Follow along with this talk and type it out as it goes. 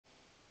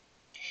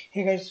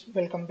Hey guys,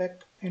 welcome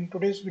back. In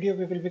today's video,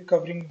 we will be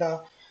covering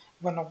the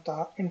one of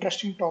the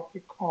interesting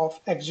topic of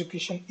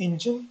execution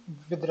engine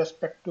with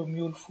respect to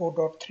Mule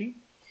 4.3.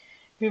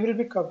 We will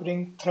be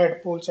covering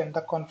thread pools and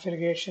the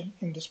configuration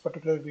in this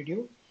particular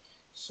video.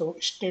 So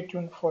stay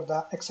tuned for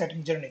the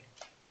exciting journey.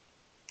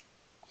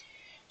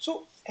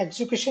 So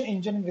execution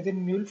engine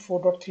within Mule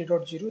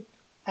 4.3.0,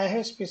 I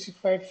have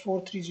specified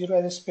 4.3.0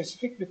 as a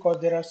specific because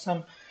there are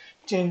some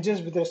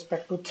changes with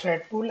respect to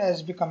thread pool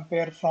as we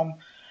compare from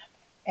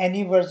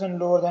any version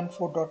lower than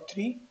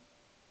 4.3.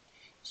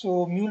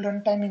 So Mule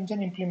Runtime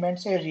Engine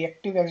implements a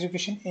reactive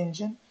execution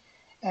engine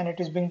and it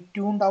is being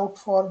tuned out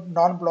for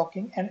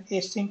non-blocking and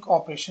async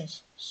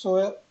operations.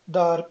 So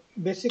the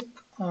basic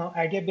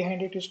idea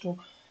behind it is to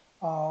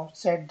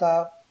set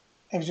the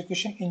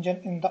execution engine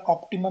in the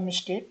optimum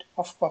state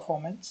of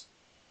performance.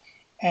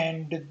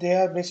 And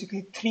there are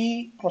basically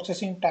three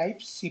processing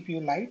types: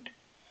 CPU light,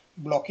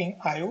 blocking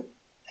IO,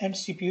 and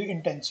CPU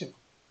intensive.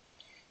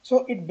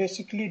 So it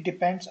basically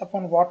depends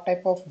upon what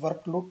type of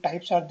workload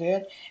types are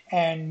there,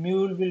 and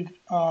Mule will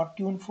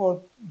tune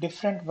for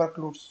different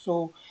workloads.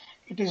 So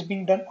it is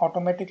being done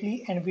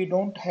automatically, and we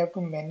don't have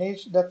to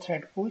manage the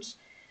thread pools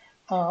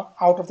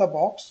out of the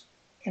box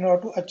in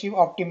order to achieve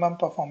optimum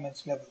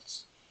performance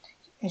levels.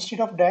 Instead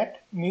of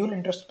that, Mule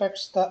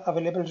introspects the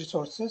available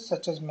resources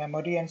such as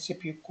memory and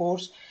CPU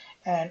cores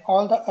and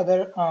all the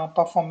other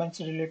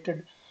performance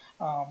related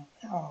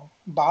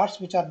bars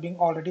which are being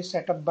already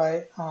set up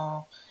by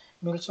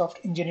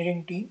MuleSoft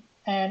engineering team,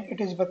 and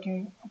it is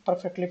working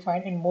perfectly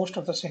fine in most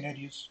of the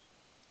scenarios.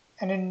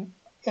 And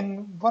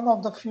in one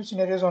of the few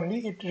scenarios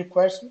only, it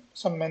requires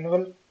some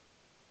manual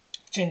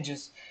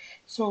changes.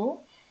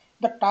 So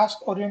the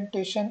task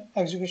orientation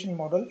execution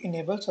model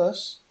enables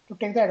us to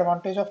take the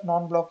advantage of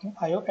non-blocking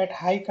IO at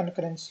high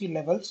concurrency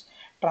levels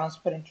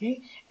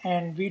transparently,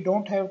 and we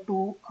don't have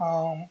to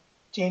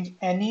change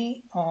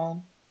any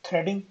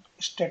threading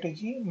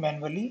strategy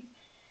manually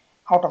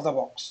out of the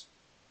box.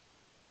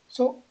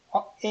 So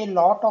a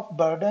lot of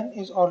burden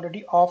is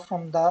already off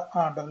from the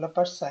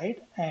developer side,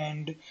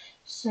 and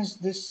since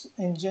this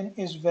engine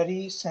is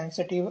very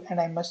sensitive and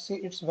I must say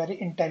it's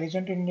very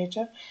intelligent in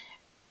nature,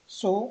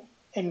 so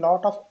a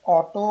lot of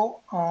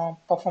auto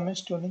performance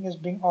tuning is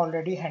being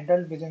already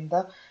handled within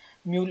the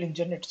Mule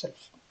engine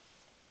itself.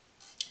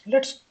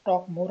 Let's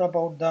talk more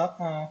about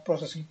the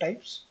processing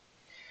types.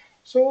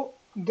 So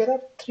there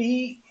are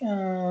three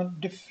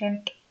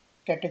different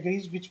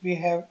categories which we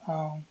have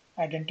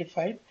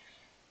identified.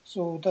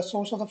 So the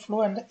source of the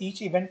flow and the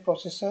each event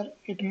processor,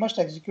 it must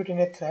execute in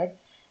a thread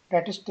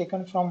that is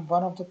taken from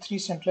one of the three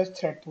centralized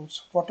thread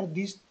pools. What are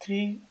these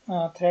three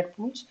thread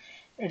pools?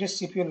 It is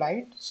CPU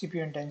light,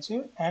 CPU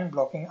intensive, and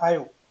blocking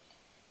IO.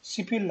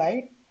 CPU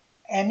light,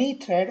 any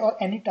thread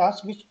or any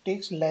task which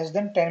takes less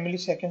than 10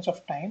 milliseconds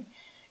of time,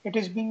 it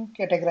is being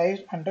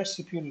categorized under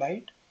CPU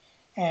light,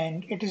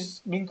 and it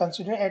is being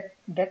considered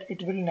that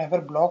it will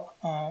never block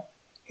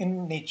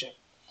in nature.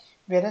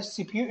 Whereas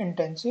CPU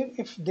intensive,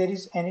 if there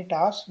is any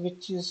task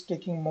which is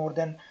taking more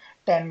than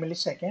 10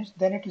 milliseconds,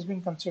 then it is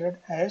being considered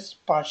as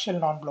partial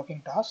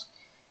non-blocking task.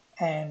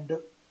 And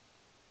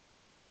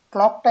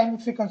clock time,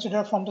 if we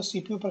consider from the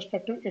CPU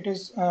perspective, it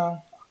is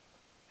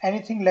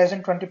anything less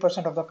than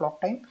 20% of the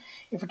clock time.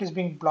 If it is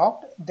being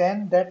blocked,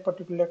 then that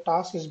particular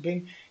task is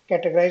being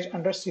categorized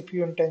under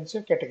CPU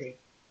intensive category.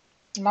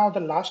 Now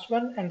the last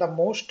one and the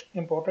most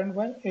important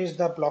one is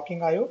the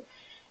blocking IO.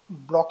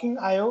 Blocking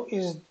IO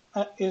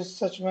is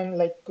such one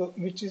like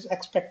which is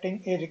expecting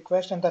a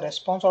request and the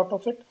response out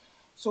of it.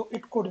 So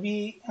it could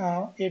be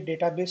a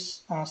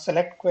database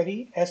select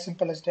query, as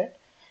simple as that.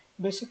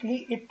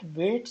 Basically, it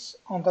waits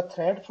on the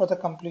thread for the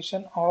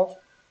completion of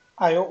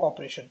IO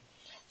operation.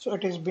 So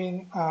it is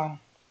being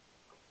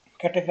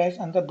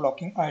categorized under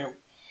blocking IO.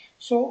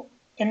 So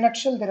in a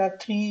nutshell, there are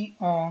three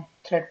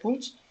thread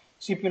pools: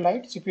 CPU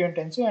light, CPU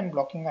intensive, and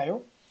blocking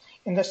IO.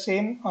 In the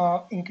same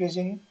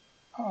increasing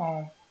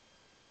uh,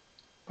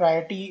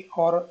 priority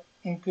or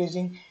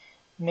increasing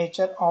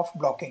nature of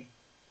blocking.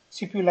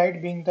 CPU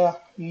light being the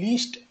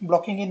least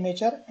blocking in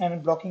nature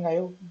and blocking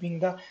IO being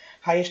the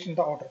highest in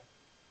the order.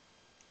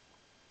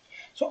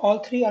 So all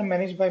three are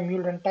managed by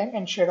Mule runtime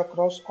and shared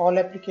across all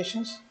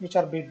applications which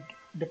are being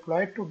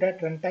deployed to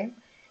that runtime.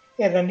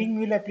 A running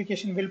Mule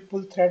application will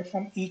pull thread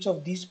from each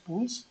of these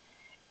pools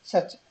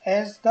such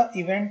as the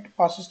event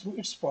passes through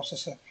its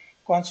processor.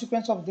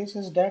 Consequence of this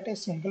is that a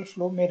single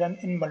flow may run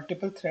in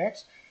multiple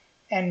threads,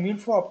 and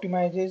Mule4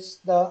 optimizes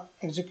the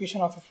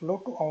execution of a flow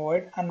to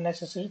avoid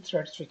unnecessary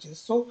thread switches.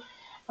 So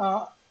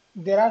uh,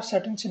 there are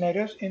certain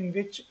scenarios in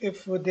which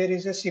if there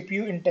is a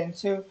CPU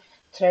intensive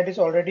thread is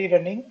already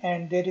running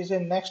and there is a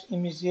next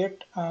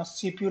immediate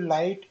CPU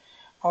light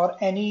or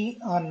any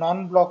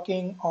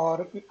non-blocking,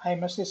 or I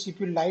must say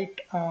CPU light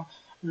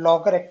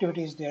logger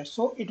activity is there.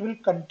 So it will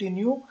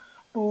continue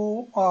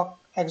to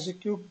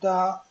execute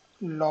the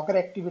logger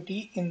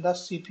activity in the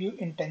CPU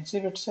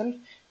intensive itself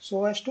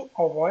so as to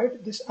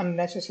avoid this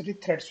unnecessary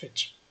thread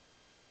switch.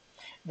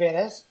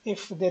 Whereas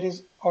if there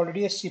is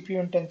already a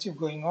CPU intensive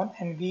going on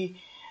and we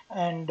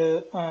and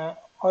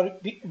or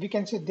we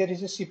can say there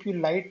is a CPU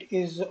light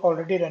is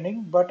already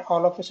running, but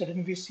all of a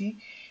sudden we see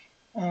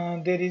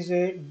there is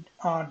a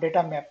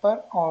data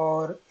mapper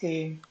or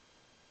a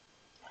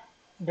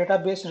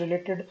database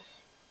related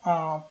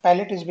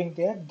palette is being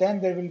there, then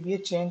there will be a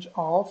change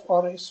of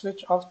or a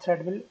switch of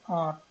thread will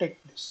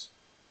take place.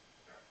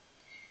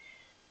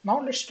 Now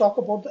let's talk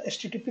about the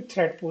HTTP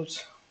thread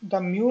pools. The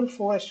Mule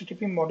 4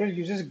 HTTP module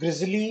uses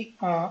Grizzly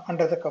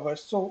under the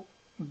covers. So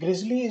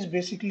Grizzly is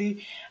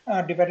basically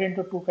divided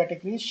into two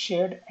categories,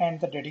 shared and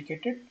the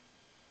dedicated.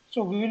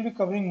 So we will be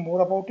covering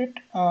more about it.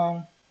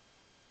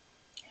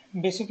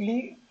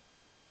 Basically,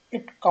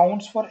 it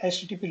counts for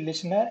HTTP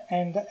listener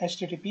and the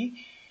HTTP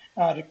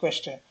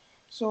requester.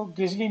 So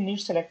Grizzly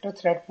needs selector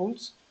thread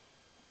pools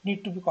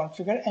need to be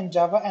configured, and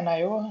Java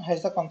NIO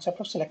has the concept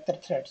of selector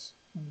threads.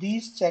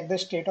 These check the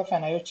state of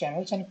NIO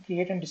channels and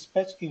create and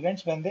dispatch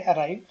events when they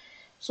arrive.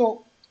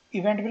 So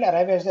event will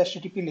arrive as the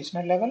HTTP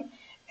listener level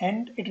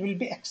and it will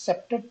be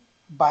accepted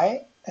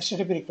by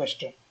HTTP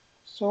requester.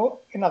 So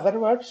in other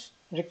words,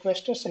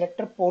 requester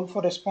selector poll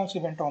for response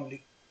event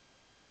only.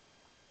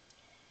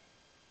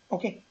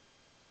 Okay,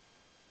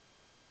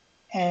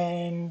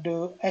 and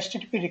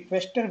HTTP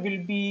requester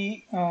will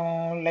be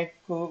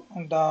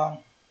the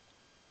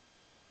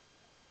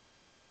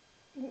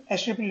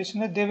HTTP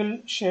listener, they will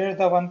share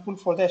the one pool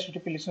for the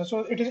HTTP listener. So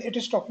it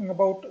is talking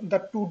about the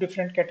two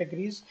different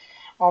categories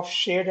of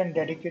shared and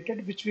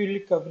dedicated, which we will be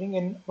covering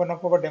in one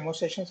of our demo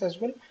sessions as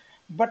well.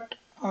 But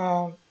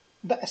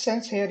the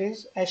essence here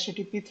is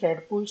HTTP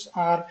thread pools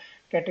are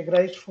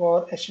categorized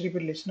for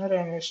HTTP listener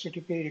and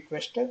HTTP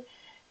requester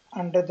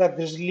under the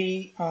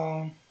Grizzly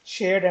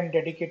shared and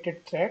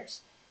dedicated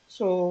threads.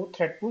 So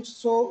thread pools.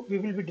 So we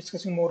will be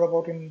discussing more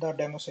about in the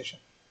demo session.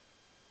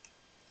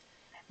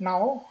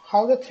 Now,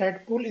 how the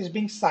thread pool is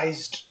being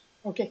sized.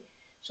 Okay,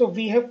 so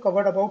we have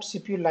covered about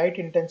CPU light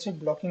intensive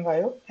blocking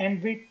IO,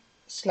 and we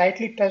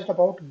slightly touched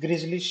about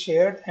Grizzly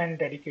shared and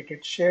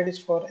dedicated. Shared is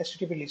for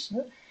HTTP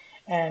listener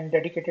and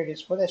dedicated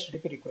is for the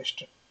HTTP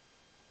requester.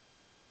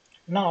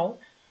 Now,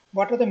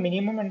 what are the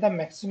minimum and the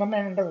maximum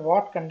and under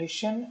what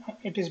condition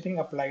it is being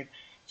applied?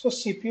 So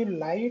CPU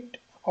light,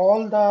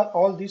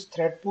 all these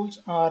thread pools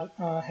are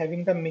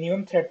having the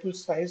minimum thread pool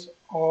size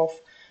of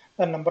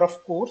the number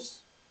of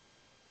cores,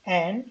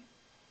 and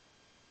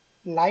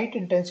light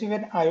intensive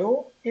in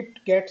IO,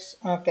 it gets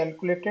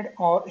calculated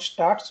or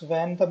starts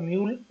when the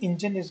Mule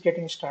engine is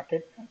getting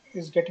started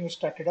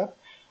up,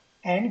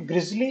 and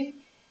Grizzly,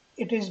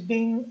 it is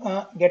being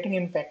getting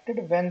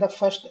impacted when the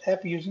first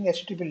app using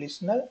HTTP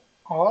listener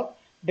or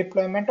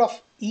deployment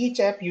of each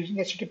app using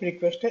HTTP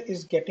requester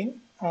is getting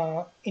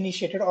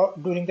initiated or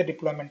during the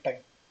deployment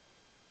time.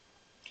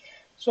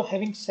 So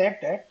having said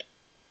that,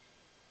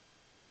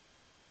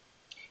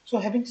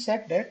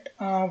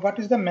 what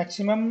is the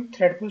maximum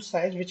thread pool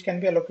size which can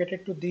be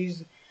allocated to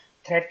these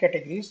thread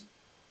categories?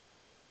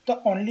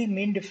 The only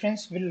main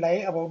difference will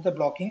lie about the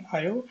blocking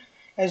IO.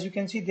 As you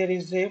can see, there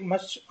is a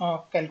much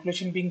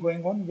calculation being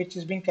going on, which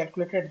is being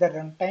calculated at the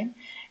runtime.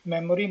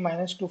 Memory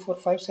minus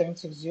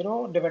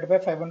 245760 divided by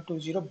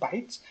 5120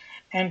 bytes,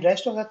 and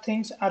rest of the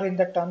things are in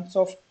the terms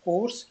of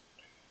cores.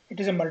 It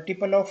is a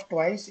multiple of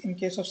twice in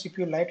case of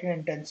CPU light and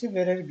intensive,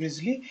 whereas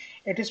Grizzly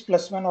it is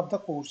plus one of the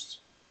cores.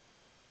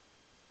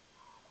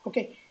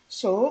 Okay,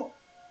 so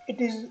it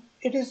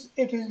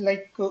is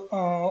like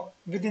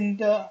within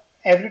the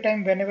every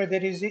time whenever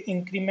there is a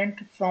increment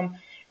from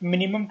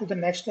minimum to the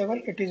next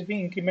level, it is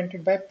being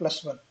incremented by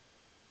plus one.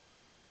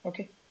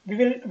 Okay, we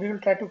will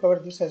try to cover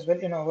this as well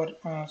in our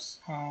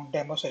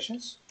demo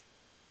sessions.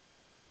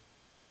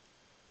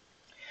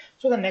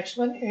 So the next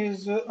one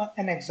is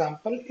an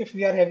example. If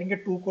we are having a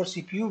two-core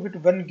CPU with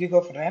 1 gig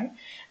of RAM,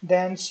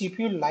 then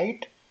CPU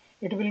light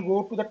it will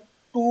go to the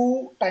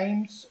two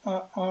times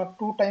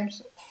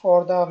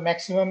for the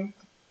maximum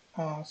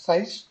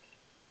size,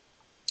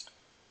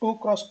 two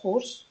cross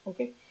cores.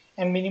 Okay,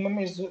 and minimum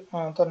is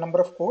the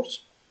number of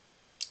cores.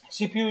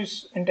 CPU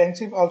is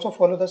intensive also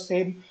follow the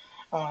same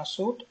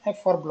suit.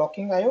 For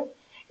blocking IO.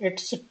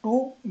 It's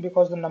two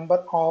because the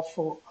number of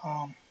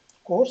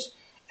cores,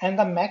 and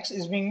the max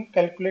is being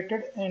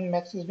calculated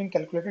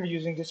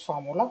using this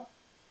formula.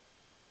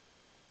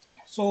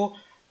 So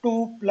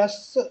 2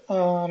 plus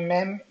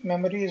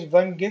memory is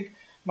 1 gig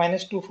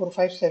minus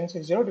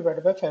 245760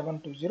 divided by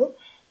 5120.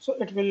 So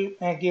it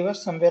will give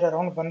us somewhere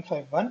around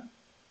 151.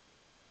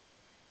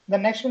 The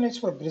next one is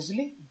for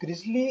Grizzly.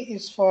 Grizzly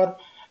is for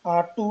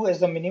 2 as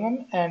the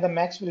minimum, and the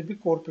max will be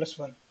core plus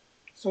 1.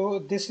 So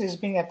this is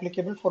being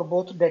applicable for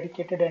both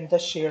dedicated and the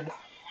shared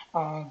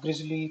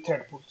Grizzly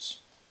thread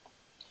pools.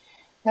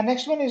 The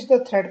next one is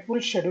the thread pool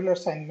scheduler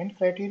assignment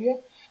criteria.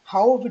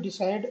 How we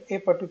decide a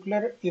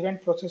particular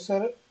event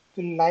processor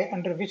will lie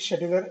under which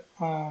scheduler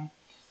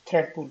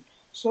thread pool.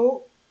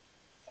 So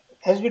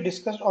as we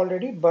discussed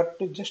already, but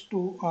just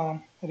to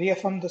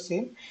reaffirm the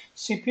same,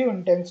 CPU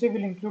intensive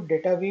will include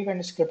data weave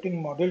and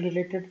scripting module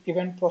related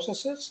event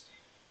processes,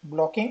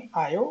 blocking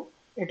IO.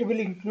 It will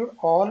include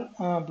all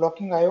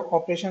blocking IO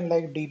operations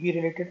like DB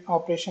related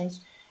operations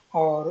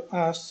or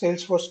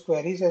Salesforce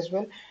queries as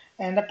well.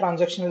 and the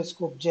transactional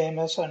scope,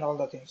 JMS, and all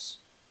the things.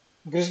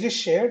 Grizzly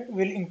shared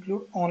will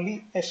include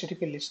only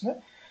HTTP listener,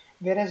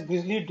 whereas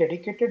Grizzly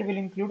dedicated will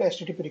include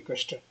HTTP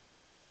requester.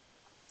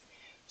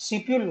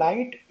 CPU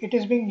Lite, it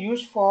is being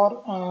used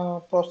for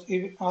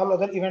all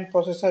other event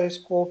processor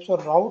scopes or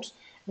routes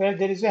where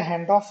there is a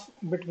handoff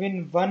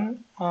between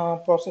one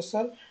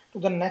processor to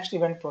the next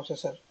event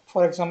processor.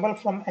 For example,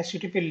 from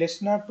HTTP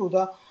listener to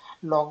the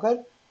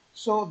logger.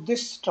 So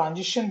this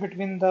transition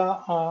between the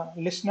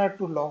listener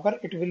to logger,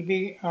 it will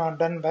be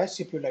done by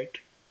CPU Lite.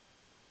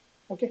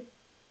 Okay.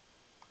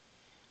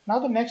 Now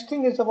the next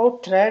thing is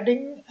about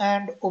threading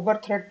and Uber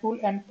thread pool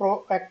and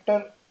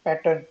proactor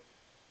pattern.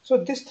 So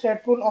this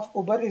thread pool of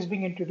Uber is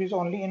being introduced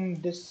only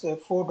in this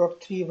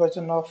 4.3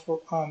 version of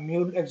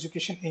Mule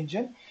execution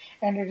engine,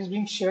 and it is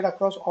being shared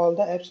across all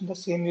the apps in the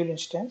same Mule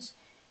instance.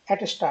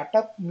 At a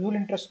startup, Mule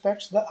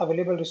introspects the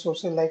available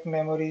resources like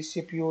memory,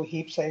 CPU,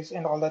 heap size,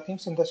 and all the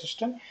things in the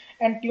system,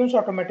 and tunes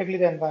automatically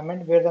the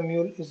environment where the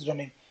Mule is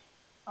running.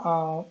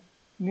 uh,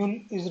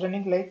 Mule is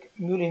running like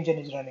Mule engine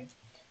is running.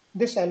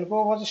 This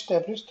algo was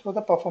established through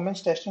the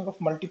performance testing of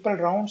multiple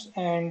rounds,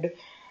 and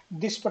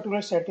this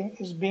particular setting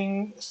is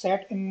being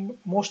set in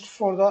most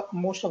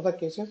of the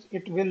cases.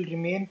 It will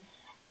remain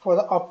for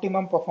the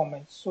optimum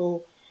performance.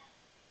 So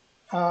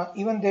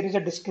even there is a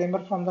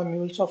disclaimer from the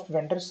MuleSoft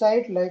vendor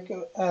side, like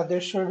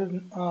there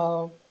should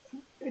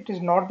it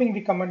is not being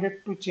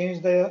recommended to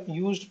change the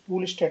used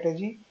pool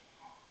strategy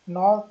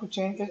nor to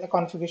change its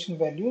configuration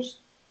values.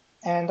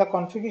 And the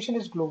configuration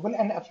is global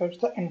and affects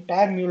the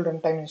entire Mule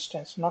runtime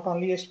instance, not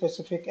only a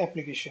specific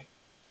application.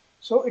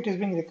 So it is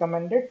being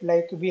recommended,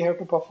 like we have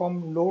to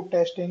perform load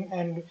testing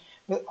and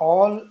with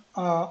all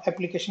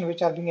applications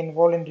which are being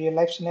involved in real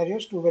life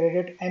scenarios to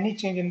validate any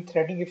change in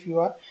threading if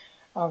you are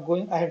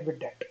going ahead with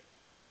that.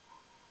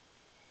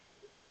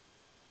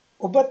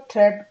 Uber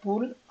thread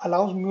pool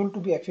allows Mule to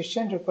be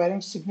efficient,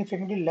 requiring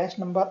significantly less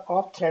number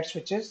of thread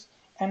switches,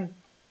 and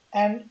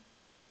and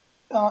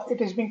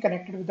it is being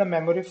connected with the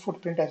memory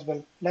footprint as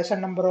well. Lesser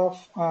number of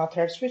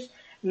thread switch,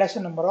 lesser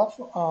number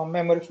of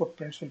memory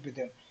footprints will be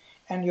there.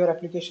 And your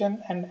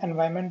application and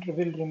environment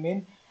will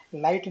remain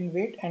light in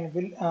weight and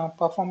will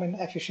perform in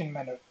an efficient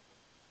manner.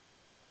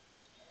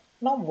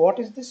 Now, what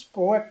is this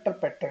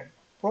proactor pattern?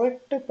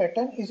 Proactor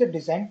pattern is a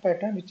design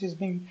pattern which is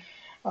being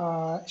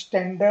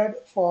standard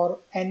for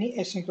any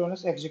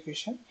asynchronous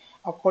execution.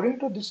 According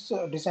to this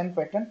design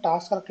pattern,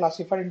 tasks are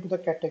classified into the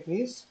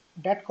categories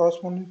that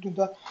correspond to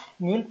the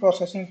mule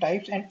processing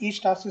types, and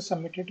each task is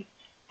submitted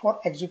for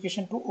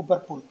execution to Uber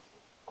pool.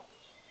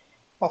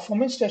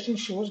 Performance testing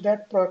shows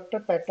that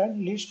proactive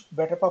pattern leads to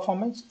better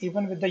performance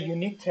even with the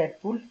unique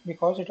thread pool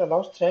because it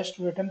allows threads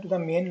to return to the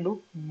main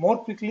loop more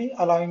quickly,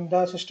 allowing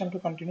the system to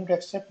continue to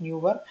accept new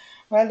work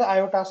while the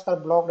IO tasks are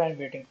blocked and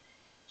waiting.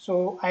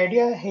 So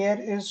idea here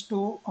is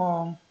to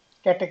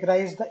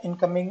categorize the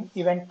incoming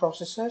event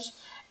processes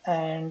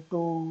and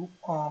to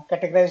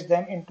categorize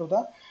them into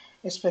the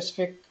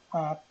specific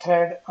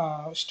thread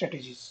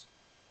strategies.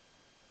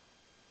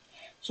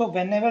 So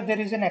whenever there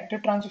is an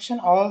active transaction,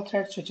 all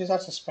thread switches are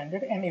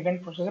suspended and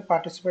event processes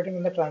participating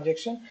in the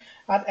transaction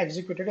are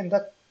executed in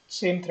the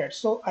same thread.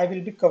 So I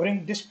will be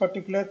covering this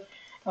particular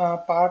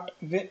part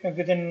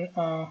within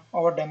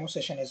our demo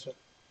session as well.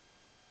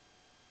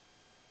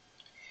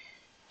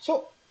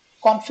 So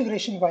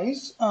configuration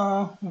wise,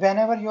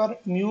 whenever your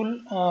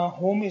Mule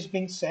home is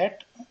being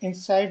set,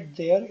 inside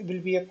there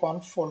will be a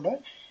conf folder,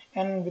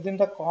 and within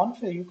the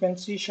conf you can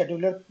see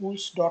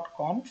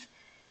schedulerpools.conf.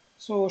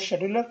 So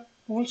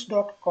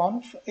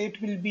schedulerpools.conf,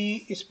 it will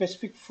be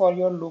specific for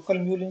your local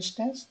Mule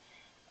instance,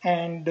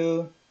 and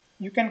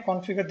you can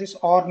configure this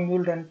or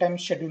Mule runtime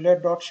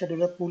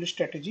scheduler pool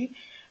strategy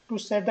to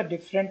set the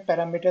different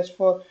parameters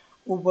for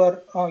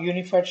Uber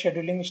unified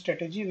scheduling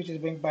strategy, which is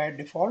being by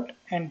default,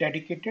 and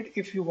dedicated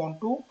if you want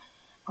to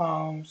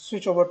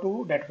switch over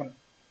to that one.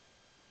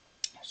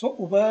 So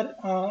Uber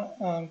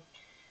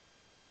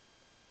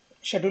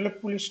scheduler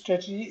pool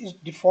strategy is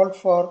default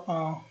for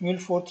Mule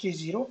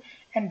 4.3.0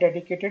 and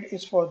dedicated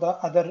is for the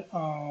other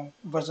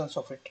versions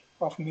of it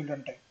of Mule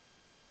runtime.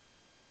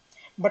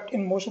 But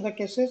in most of the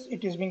cases,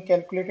 it is being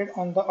calculated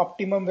on the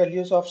optimum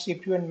values of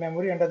CPU and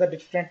memory under the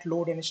different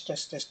load and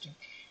stress testing.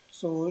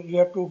 So you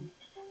have to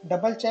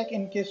double check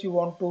in case you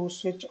want to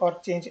switch or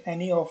change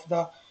any of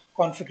the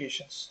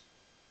configurations.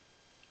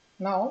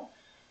 Now,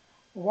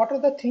 what are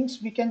the things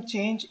we can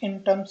change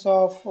in terms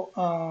of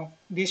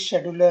this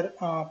scheduler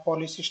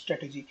policy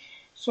strategy?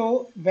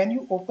 So when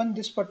you open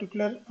this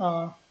particular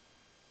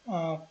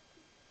uh,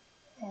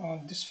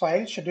 this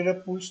file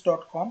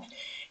schedulerpools.com,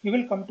 you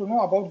will come to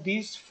know about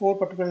these four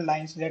particular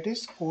lines, that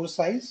is core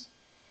size,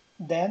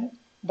 then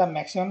the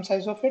maximum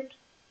size of it,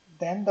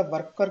 then the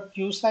worker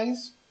queue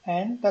size,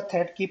 and the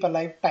thread keep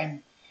alive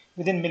time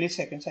within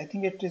milliseconds. I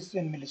think it is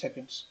in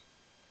milliseconds.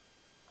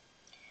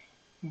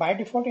 By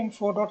default in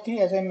 4.3,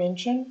 as I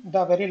mentioned,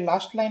 the very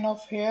last line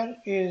of here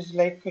is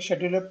like a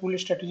scheduler pool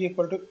strategy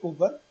equal to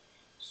Uber.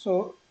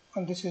 So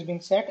this is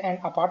being set, and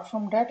apart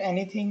from that,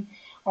 anything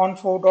on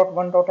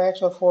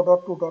 4.1.x or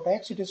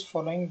 4.2.x, it is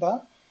following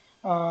the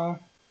uh,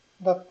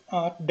 the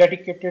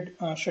dedicated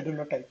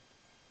scheduler type.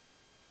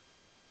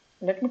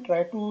 Let me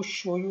try to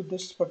show you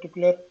this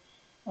particular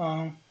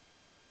uh,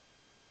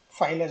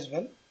 file as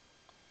well.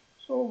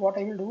 So what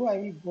I will do, I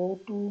will go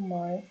to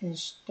my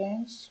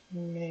instance,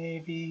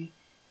 maybe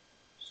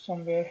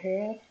somewhere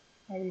here.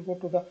 I will go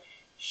to the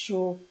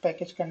show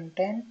package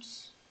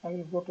contents. I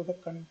will go to the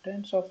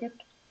contents of it.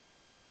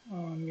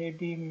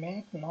 Maybe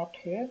Mac, not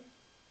here.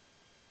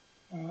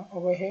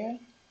 Over here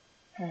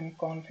and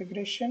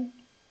configuration.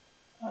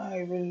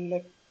 I will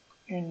look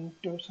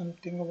into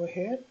something over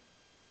here.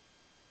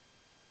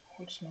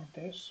 Oh, it's not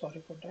there.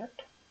 Sorry for that.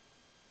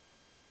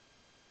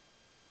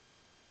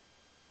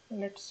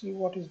 Let's see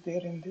what is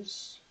there in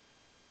this.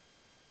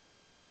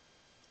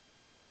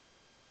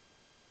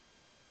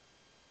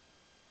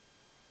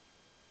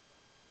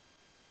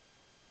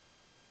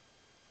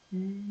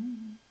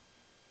 Hmm.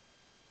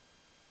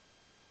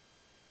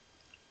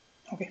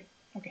 Okay,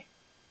 okay.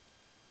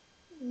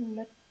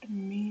 Let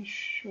me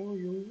show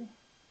you.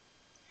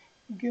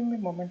 Give me a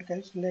moment,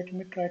 guys. Let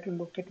me try to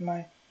look at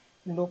my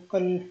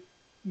local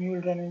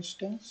Mule run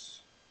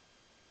instance.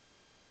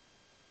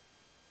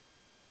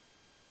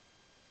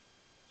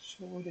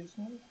 So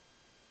original.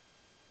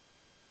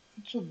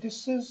 So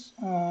this is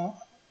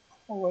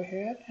over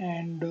here,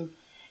 and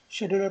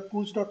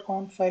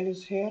schedulerpools.conf file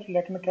is here.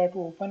 Let me try to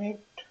open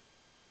it.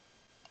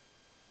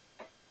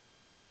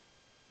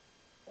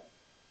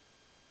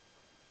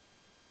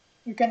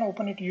 You can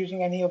open it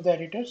using any of the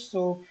editors.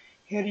 So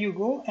here you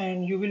go,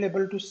 and you will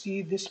able to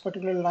see this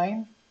particular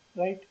line,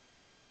 right?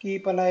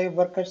 Keep alive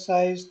worker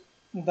size,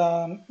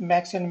 the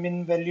max and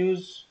min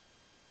values.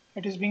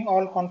 It is being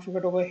all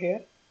configured over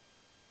here,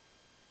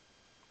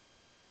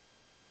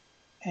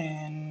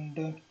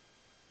 and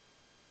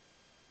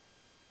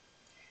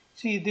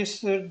see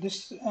this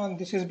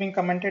is being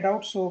commented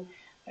out. So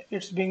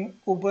it's being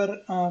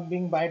Uber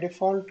being by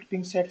default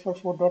being set for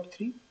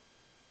 4.3.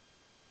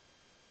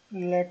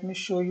 Let me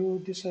show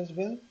you this as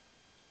well.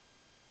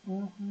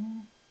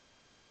 Mhm.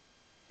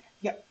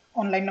 Yeah,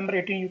 on line number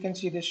 18, you can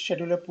see this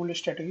scheduler pool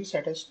strategy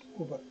set as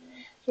Uber.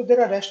 So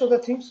there are rest of the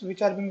things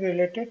which are being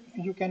related.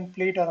 You can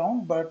play it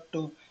around, but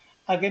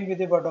again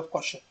with a word of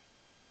caution.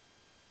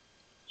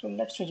 So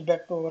let's switch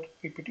back to our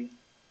PPT.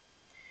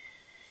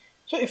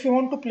 So if you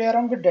want to play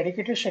around with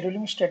dedicated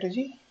scheduling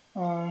strategy,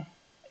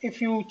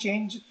 if you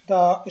change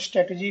the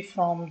strategy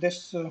from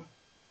this,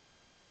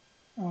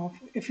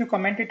 if you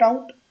comment it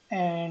out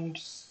and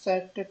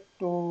set it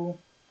to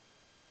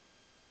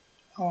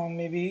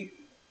maybe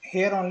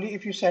here only,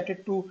 if you set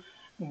it to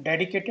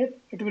dedicated,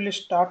 it will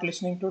start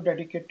listening to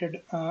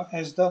dedicated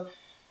as the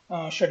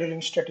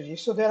scheduling strategy.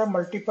 So there are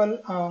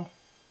multiple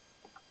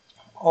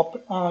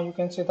you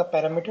can say the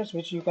parameters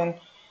which you can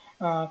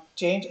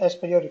change as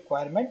per your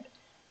requirement,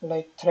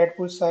 like thread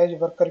pool size,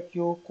 worker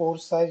queue, core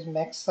size,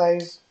 max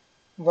size,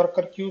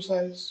 worker queue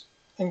size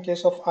in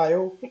case of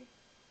IO,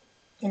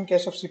 in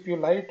case of CPU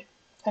light,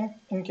 and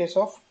in case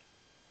of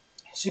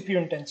CPU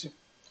intensive.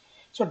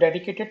 So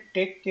dedicated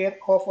take care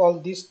of all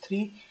these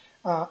three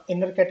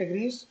inner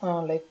categories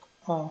like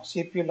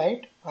CPU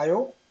light,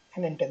 IO,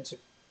 and intensive.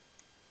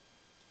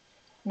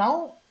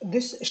 Now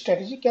this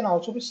strategy can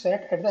also be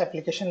set at the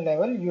application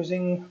level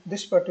using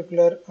this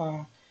particular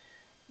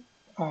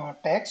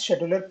tags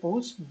scheduler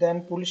pools,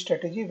 then pool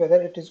strategy,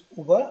 whether it is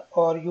Uber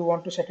or you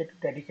want to set it to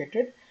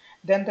dedicated,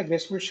 then the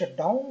graceful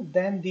shutdown,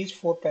 then these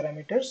four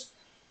parameters.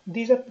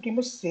 These are pretty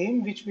much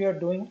same which we are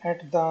doing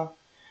at the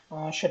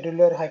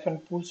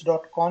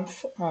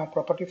scheduler-pools.conf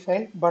property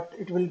file, but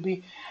it will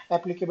be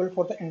applicable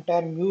for the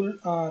entire Mule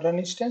run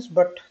instance.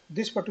 But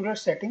this particular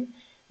setting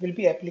will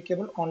be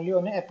applicable only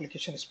on an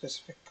application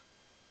specific.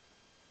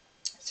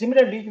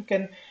 Similarly, you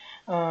can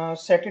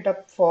set it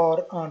up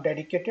for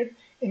dedicated.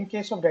 In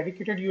case of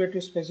dedicated, you have to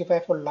specify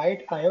for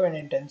light, IO, and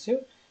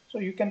intensive. So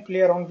you can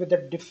play around with the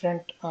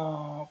different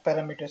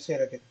parameters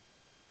here again.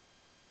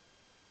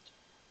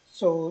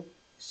 So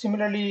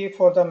similarly,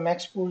 for the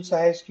max pool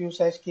size, queue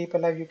size, keep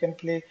alive, you can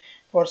play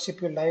for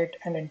CPU light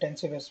and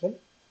intensive as well.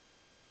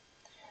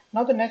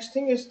 Now the next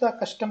thing is the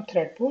custom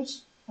thread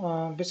pools.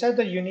 Besides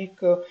the unique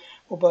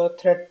Uber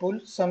thread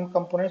pool, some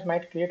components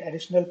might create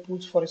additional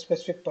pools for a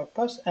specific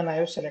purpose, and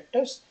IO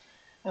selectors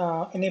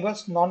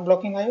enables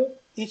non-blocking IO.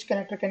 Each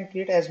connector can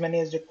create as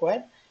many as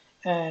required.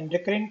 And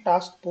recurring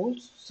task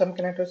pools, some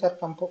connectors are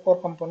or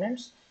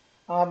components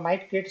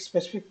might create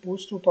specific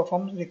pools to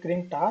perform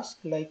recurring tasks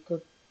like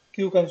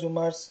queue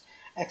consumers,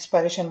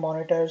 expiration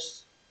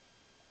monitors,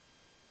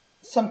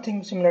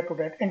 something similar to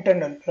that,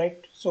 internal,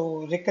 right?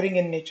 So recurring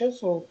in nature.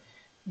 So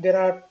there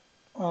are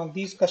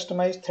these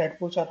customized thread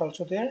pools are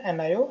also there,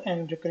 NIO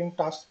and recurring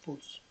task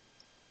pools.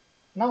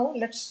 Now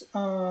let's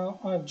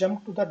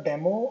jump to the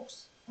demo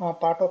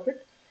part of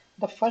it.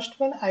 The first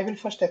one I will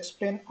first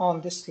explain on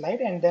this slide,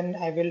 and then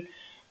I will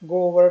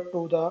go over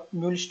to the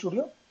Mule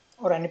Studio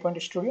or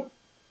Anypoint Studio.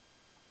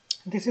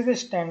 This is a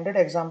standard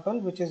example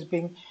which is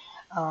being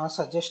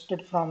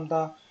suggested from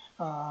the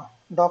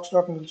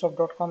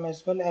docs.mulesoft.com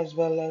as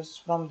well as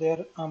from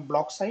their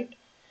blog site.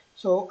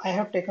 So I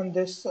have taken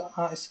this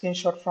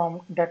screenshot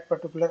from that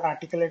particular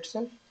article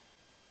itself.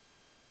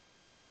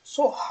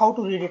 So how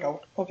to read it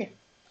out? Okay.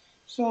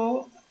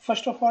 So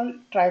first of all,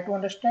 try to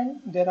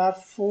understand there are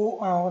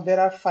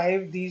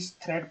five these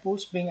thread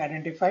pools being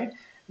identified: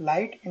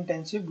 light,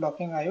 intensive,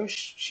 blocking IO,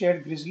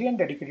 shared grizzly, and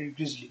dedicated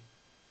grizzly.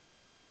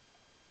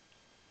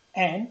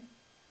 And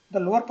the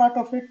lower part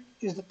of it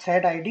is the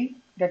thread ID.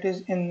 That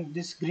is, in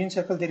this green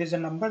circle, there is a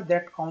number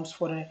that counts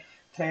for a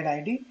thread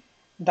ID.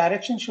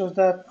 Direction shows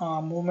the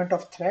movement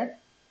of thread.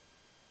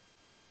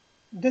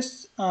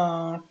 This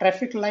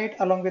traffic light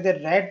along with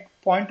a red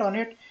point on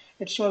it,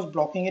 it shows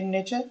blocking in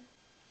nature.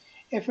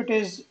 If it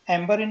is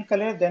amber in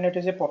color, then it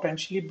is a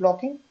potentially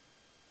blocking.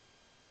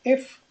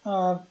 If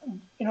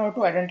in order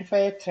to identify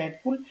a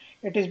thread pool,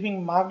 it is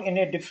being marked in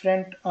a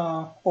different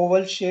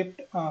oval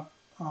shaped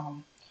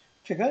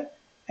figure,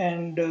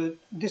 and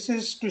this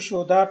is to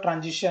show the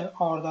transition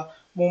or the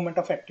movement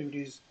of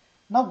activities.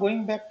 Now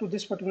going back to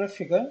this particular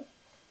figure,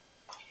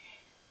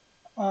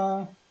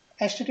 uh,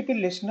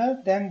 HTTP listener,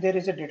 then there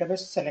is a database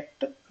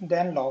select,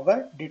 then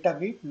logger, data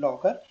view,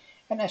 logger,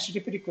 and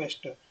HTTP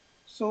requester.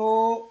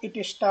 So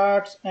it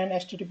starts and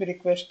HTTP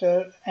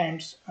requester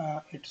ends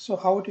it. So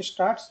how it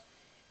starts?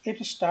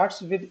 It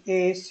starts with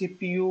a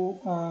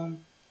CPU.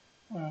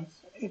 Uh,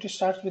 it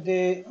starts with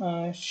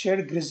a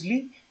shared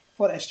grizzly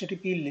for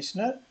HTTP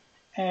listener,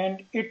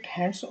 and it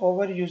hands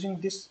over using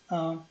this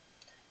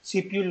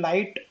CPU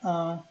light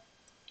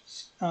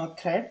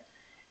thread,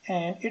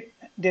 and it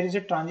there is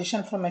a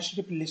transition from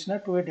HTTP listener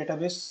to a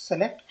database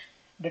select.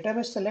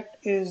 Database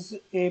select is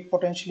a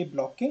potentially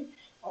blocking,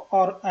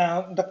 or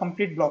the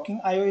complete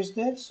blocking IO is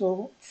there.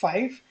 So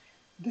five,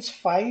 this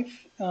five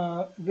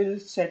will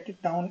set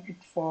it down it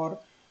for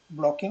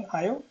blocking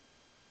IO.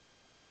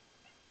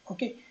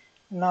 Okay,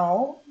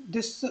 now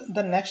this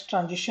the next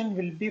transition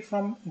will be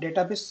from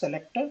database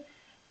selector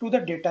to the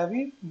data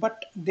view,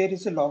 but there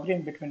is a logger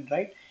in between,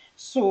 right?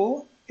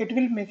 So it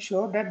will make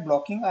sure that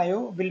blocking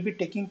IO will be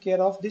taking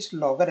care of this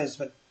logger as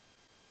well.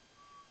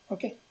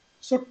 Okay,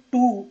 so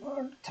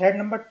thread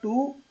number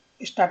two,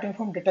 starting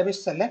from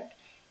database select,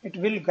 it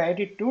will guide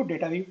it to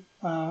data view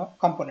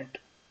component.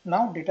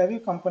 Now data view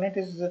component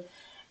is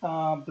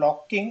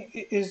blocking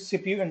is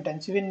CPU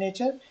intensive in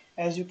nature,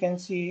 as you can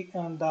see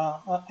on the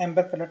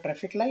amber color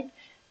traffic light.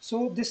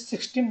 So this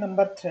 16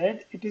 number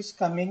thread, it is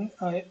coming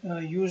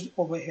used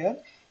over here,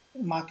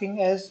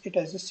 marking as it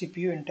as a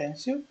CPU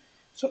intensive.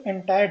 So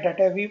entire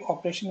data view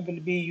operation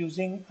will be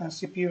using a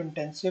CPU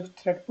intensive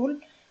thread pool.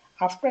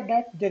 After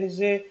that, there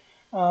is a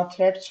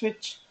thread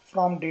switch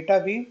from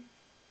data view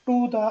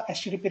to the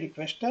HTTP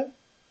requester.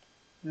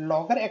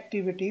 Logger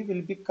activity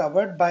will be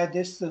covered by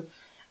this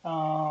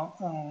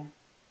CPU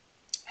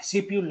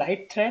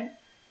light thread.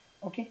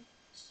 Okay,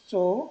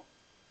 so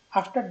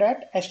after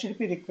that,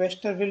 HTTP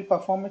requester will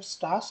perform its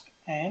task,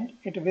 and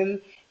it will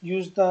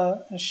use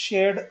the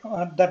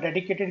the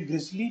dedicated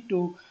Grizzly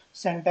to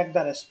send back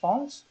the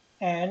response,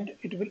 and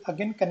it will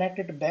again connect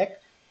it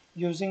back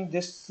using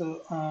this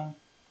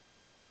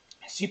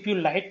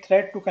CPU light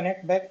thread to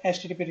connect back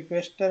HTTP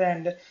requester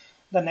and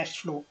the next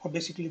flow, or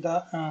basically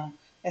the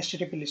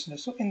HTTP listener.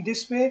 So in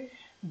this way,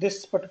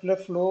 this particular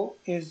flow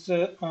is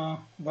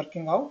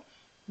working out.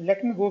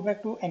 Let me go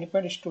back to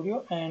Anypoint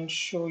Studio and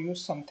show you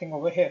something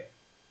over here.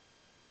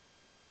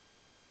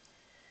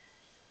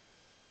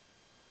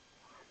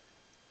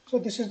 So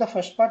this is the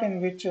first part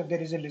in which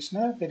there is a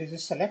listener, there is a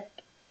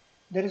select,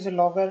 there is a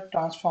logger,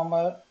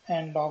 transformer,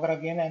 and logger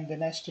again, and then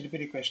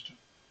HTTP requester.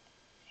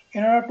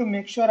 In order to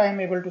make sure I am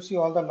able to see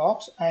all the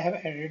logs, I have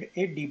added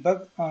a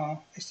debug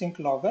async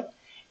logger.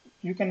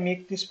 You can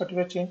make this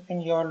particular change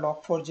in your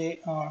log4j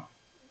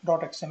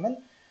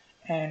 .xml,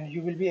 and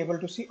you will be able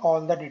to see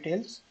all the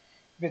details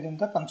within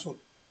the console.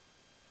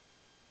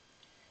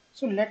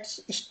 So let's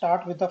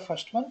start with the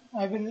first one.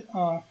 I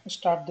will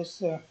start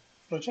this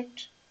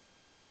project.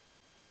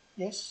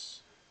 Yes,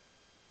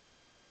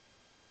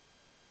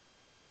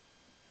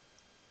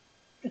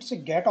 it's a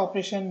get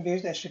operation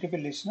based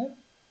HTTP listener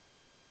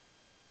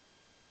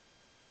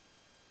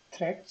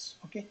threads.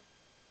 Okay.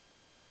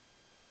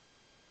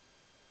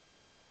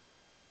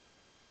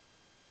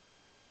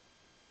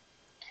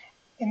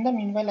 In the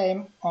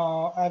meanwhile,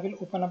 I will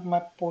open up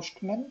my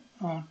Postman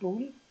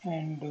tool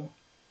and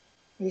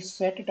we'll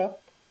set it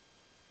up.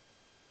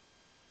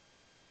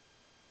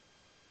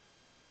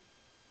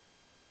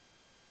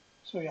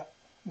 So yeah,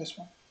 this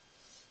one.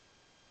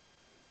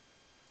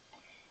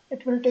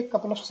 It will take a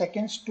couple of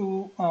seconds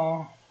to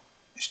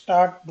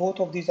start both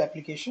of these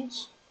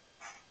applications.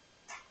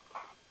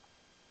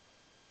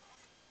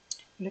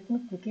 Let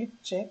me quickly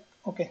check.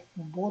 Okay,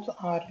 both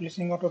are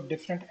listening out of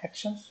different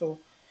actions, so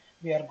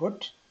we are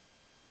good.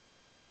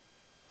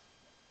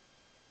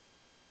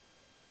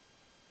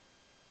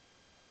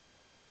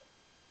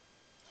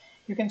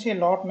 You can see a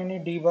lot many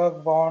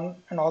debug, warn,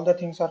 and all the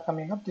things are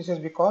coming up. This is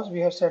because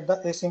we have set the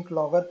async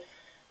logger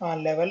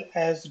level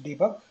as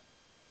debug.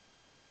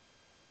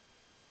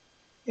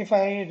 If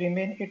I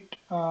remain it,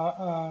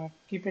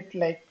 keep it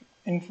like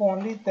info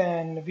only,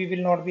 then we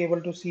will not be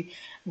able to see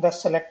the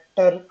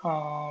selector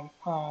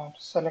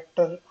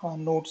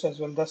nodes as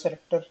well, the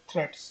selector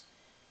threads.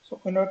 So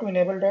in order to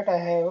enable that,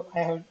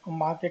 I have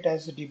marked it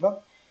as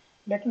debug.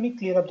 Let me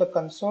clear up the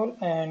console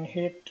and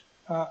hit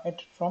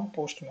it from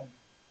Postman.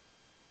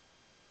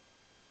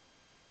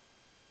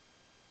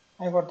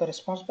 I got the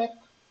response back.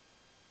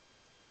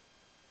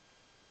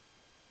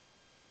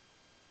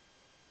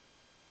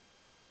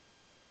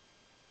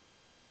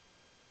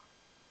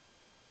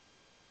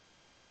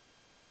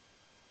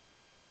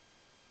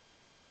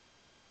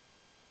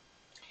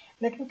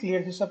 Let me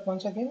clear this up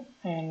once again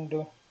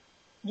and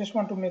just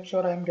want to make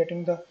sure I am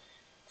getting the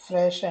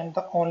fresh and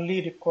the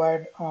only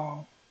required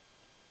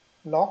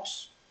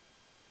logs.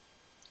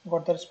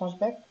 Got the response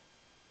back.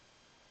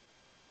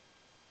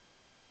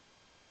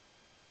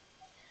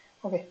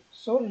 Okay,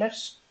 so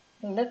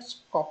let's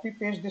copy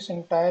paste this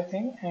entire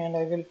thing and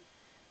I will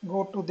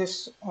go to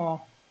this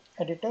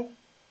editor.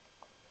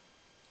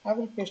 I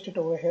will paste it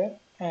over here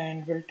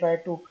and we'll try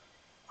to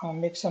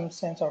make some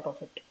sense out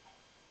of it.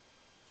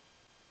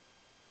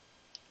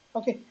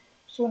 Okay,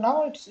 so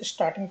now it's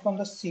starting from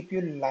the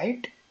CPU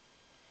light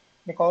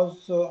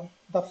because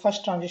the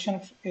first transition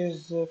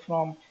is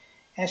from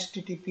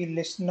HTTP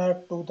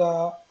listener to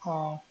the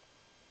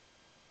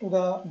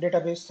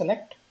database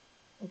select.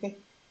 Okay,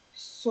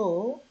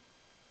 so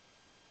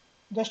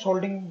just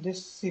holding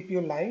this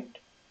CPU light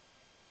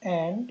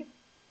and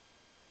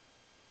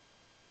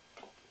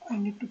I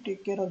need to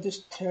take care of this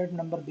thread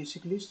number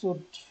basically. So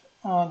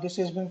this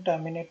is being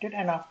terminated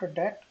and after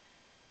that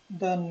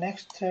the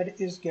next thread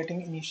is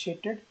getting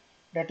initiated,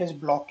 that is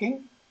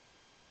blocking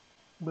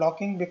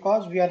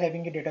because we are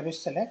having a database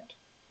select.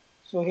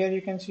 So here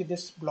you can see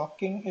this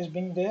blocking is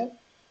being there.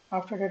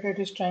 After that it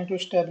is trying to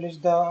establish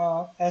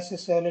the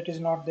SSL, it is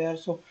not there.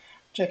 So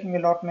checking a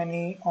lot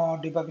many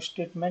debug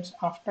statements.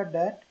 After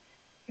that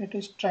it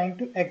is trying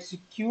to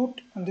execute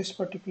this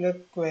particular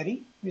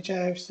query which I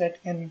have set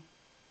in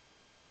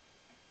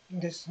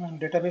this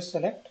database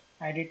select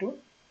id2.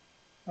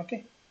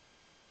 Okay,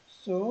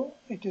 so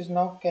it is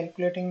now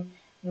calculating,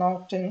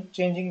 now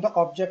changing the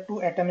object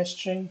to atom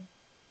string,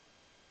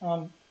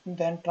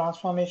 then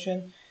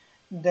transformation,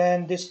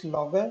 then this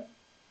logger.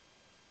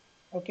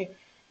 Okay,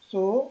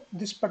 so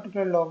this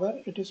particular logger,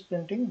 it is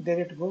printing, there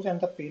it goes, and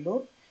the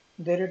payload,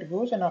 there it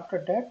goes, and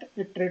after that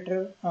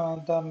iterator,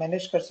 the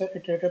managed cursor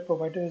iterator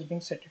provider is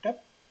being set it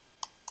up.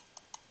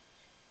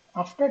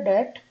 After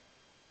that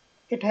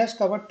it has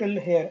covered till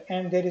here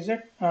and there is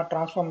a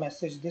transform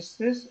message. This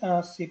is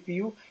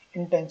CPU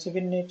intensive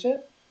in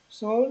nature.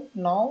 So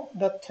now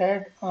the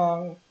thread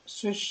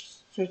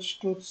switch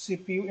to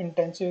CPU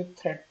intensive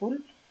thread pool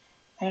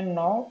and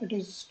now it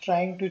is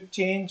trying to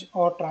change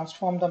or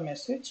transform the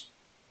message.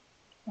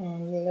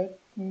 Let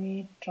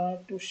me try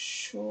to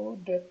show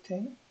that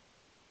thing.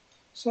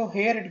 So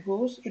here it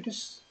goes.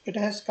 It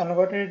has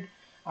converted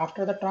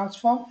after the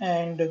transform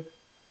and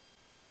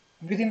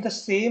within the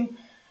same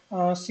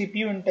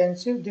CPU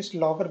intensive this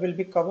logger will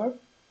be covered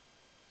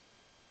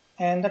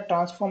and the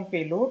transform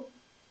payload.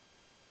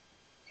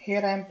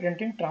 Here I am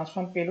printing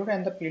transform payload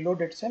and the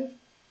payload itself.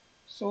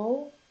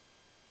 So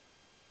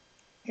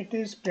it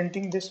is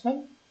printing this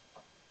one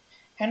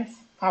and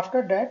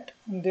after that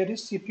there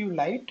is CPU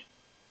light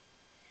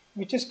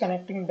which is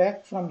connecting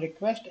back from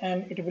request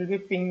and it will be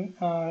ping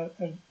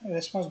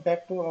response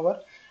back to our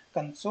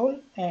console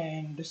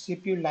and the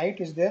CPU light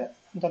is there,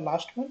 the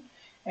last one,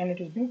 and it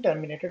is being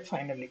terminated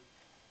finally.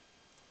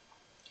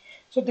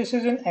 So this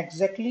is in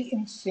exactly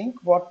in sync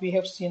what we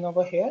have seen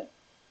over here.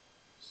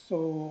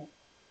 So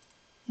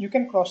you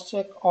can cross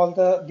check all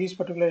these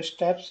particular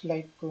steps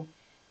like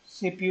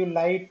CPU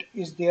light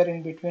is there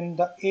in between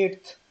the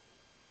eighth,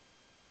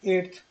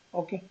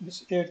 okay,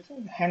 this eighth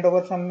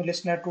handover from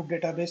listener to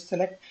database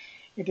select.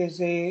 It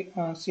is a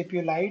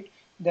CPU light.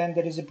 Then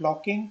there is a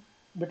blocking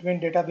between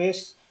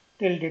database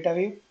till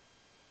database,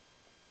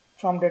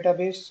 from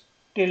database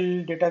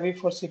till database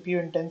for CPU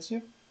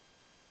intensive.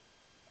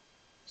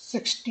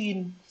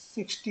 16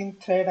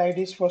 thread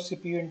IDs for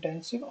CPU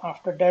intensive.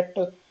 After that,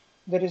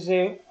 there is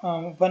a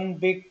one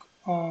big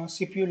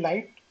CPU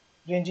light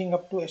ranging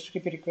up to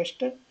HTTP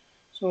requester.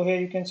 So here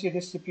you can see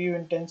this CPU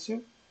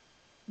intensive,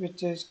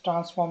 which is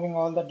transforming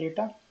all the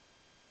data.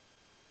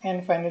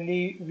 And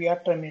finally, we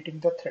are terminating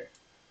the thread.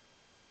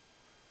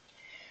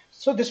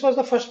 So this was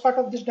the first part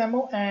of this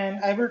demo,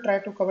 and I will try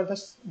to cover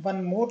this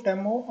one more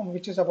demo,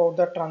 which is about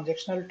the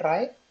transactional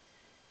try.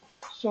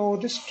 So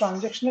this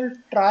transactional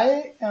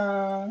try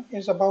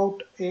is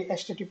about a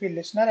HTTP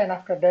listener, and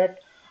after that,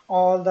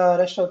 all the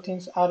rest of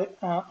things are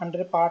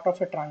under part of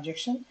a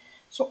transaction.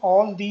 So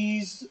all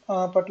these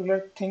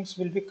particular things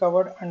will be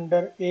covered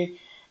under a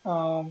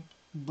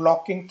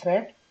blocking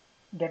thread,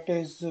 that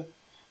is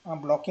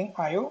blocking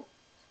IO.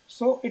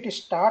 So it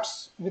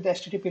starts with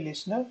HTTP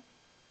listener.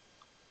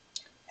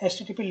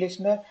 HTTP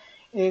listener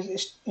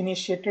is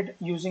initiated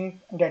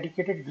using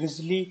dedicated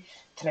Grizzly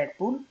thread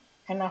pool,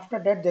 and after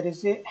that there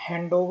is a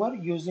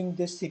handover using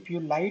this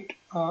CPU Lite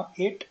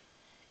 8,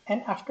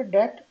 and after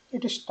that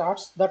it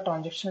starts the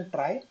transactional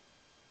try,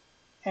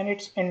 and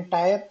its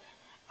entire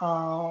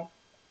uh,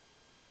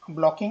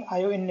 blocking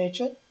IO in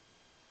nature.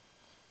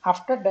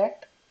 After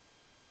that,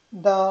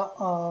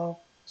 the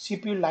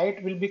CPU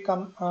light will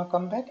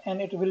come back,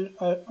 and it will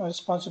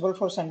responsible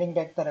for sending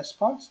back the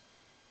response.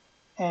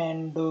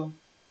 And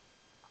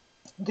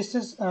this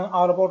is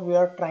all about we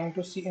are trying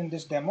to see in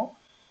this demo.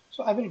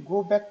 So I will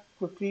go back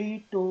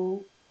quickly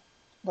to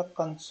the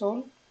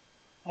console.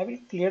 I will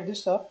clear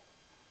this up,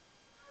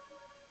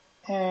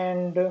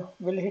 and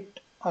we'll hit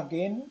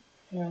again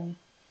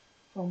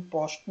from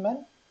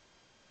Postman.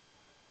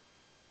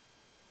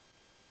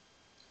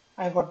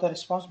 I got the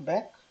response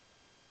back.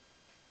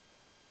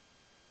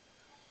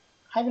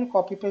 I will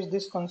copy paste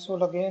this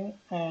console again,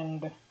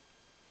 and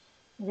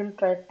we'll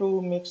try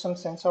to make some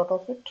sense out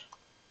of it.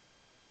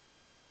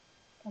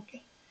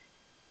 Okay,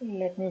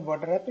 let me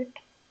word wrap it.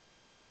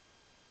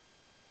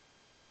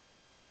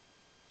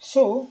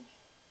 So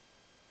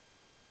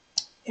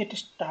it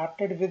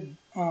started with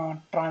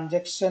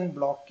transaction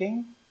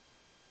blocking.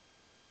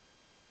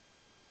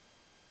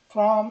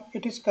 From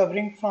it is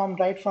covering from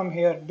right from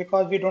here,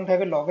 because we don't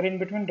have a logger in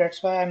between.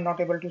 That's why I'm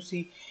not able to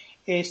see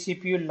a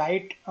CPU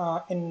light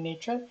in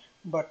nature,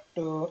 but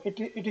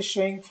it is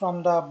showing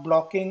from the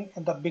blocking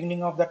at the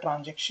beginning of the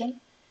transaction.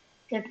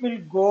 It will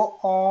go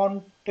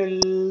on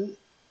till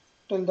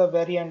the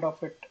very end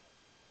of it,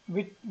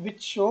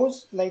 which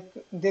shows like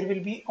there will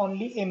be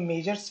only a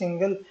major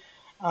single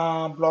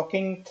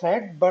blocking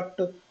thread, but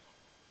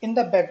in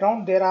the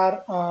background there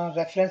are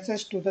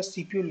references to the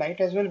CPU light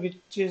as well,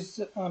 which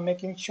is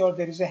making sure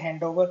there is a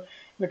handover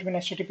between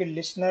HTTP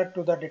listener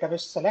to the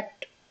database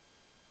select.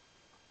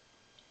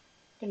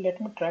 Okay,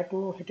 let me try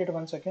to hit it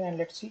once again and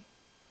let's see.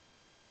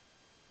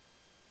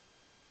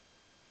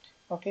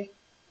 Okay,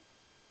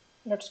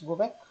 let's go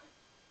back.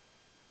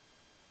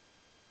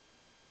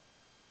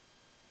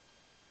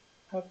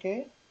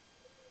 Okay,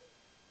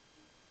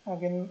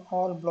 again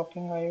all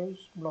blocking IOs,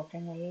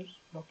 blocking IOs,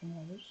 blocking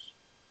IOs.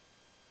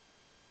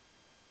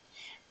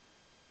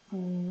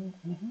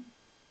 Mhm.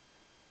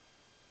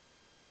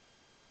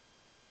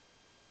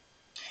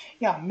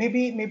 Yeah,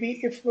 maybe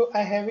if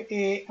I have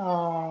a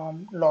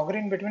logger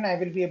in between, I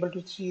will be able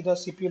to see the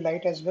CPU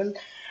light as well,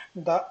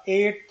 the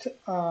eighth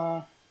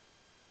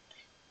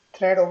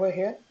thread over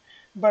here.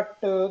 But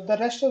the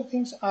rest of the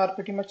things are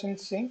pretty much in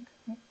sync.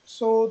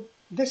 So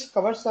this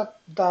covers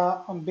up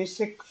the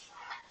basic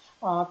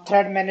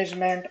thread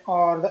management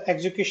or the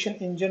execution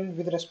engine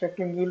with respect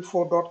to Mule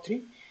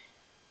 4.3.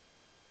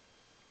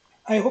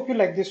 I hope you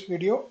like this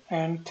video,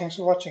 and thanks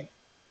for watching.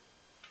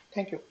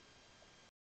 Thank you.